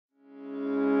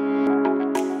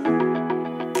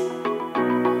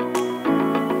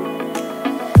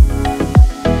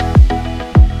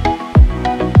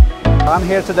I'm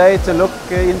here today to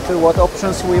look into what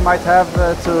options we might have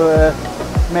to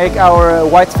make our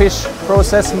whitefish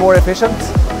process more efficient.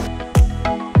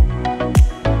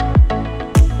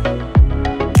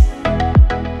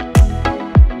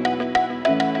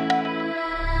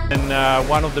 And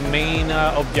one of the main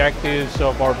objectives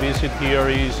of our visit here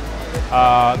is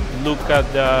look at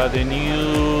the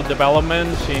new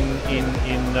developments in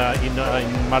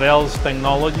Marel's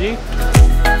technology.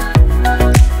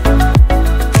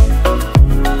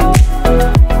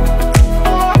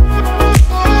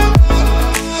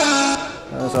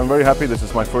 So I'm very happy. This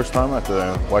is my first time at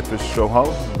the Whitefish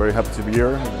ShowHow. I'm very happy to be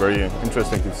here. Very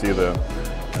interesting to see the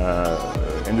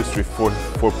Industry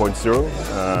 4.0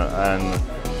 and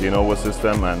the Innova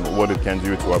system and what it can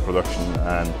do to our production,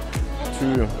 and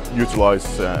to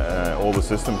utilize all the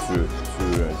system to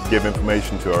give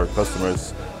information to our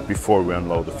customers before we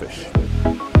unload the fish.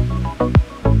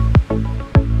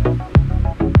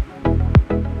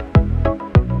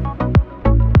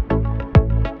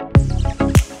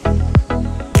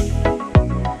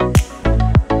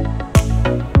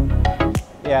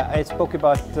 Yeah, I spoke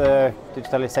about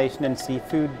digitalization in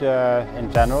seafood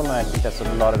in general, and I think there's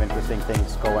a lot of interesting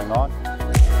things going on.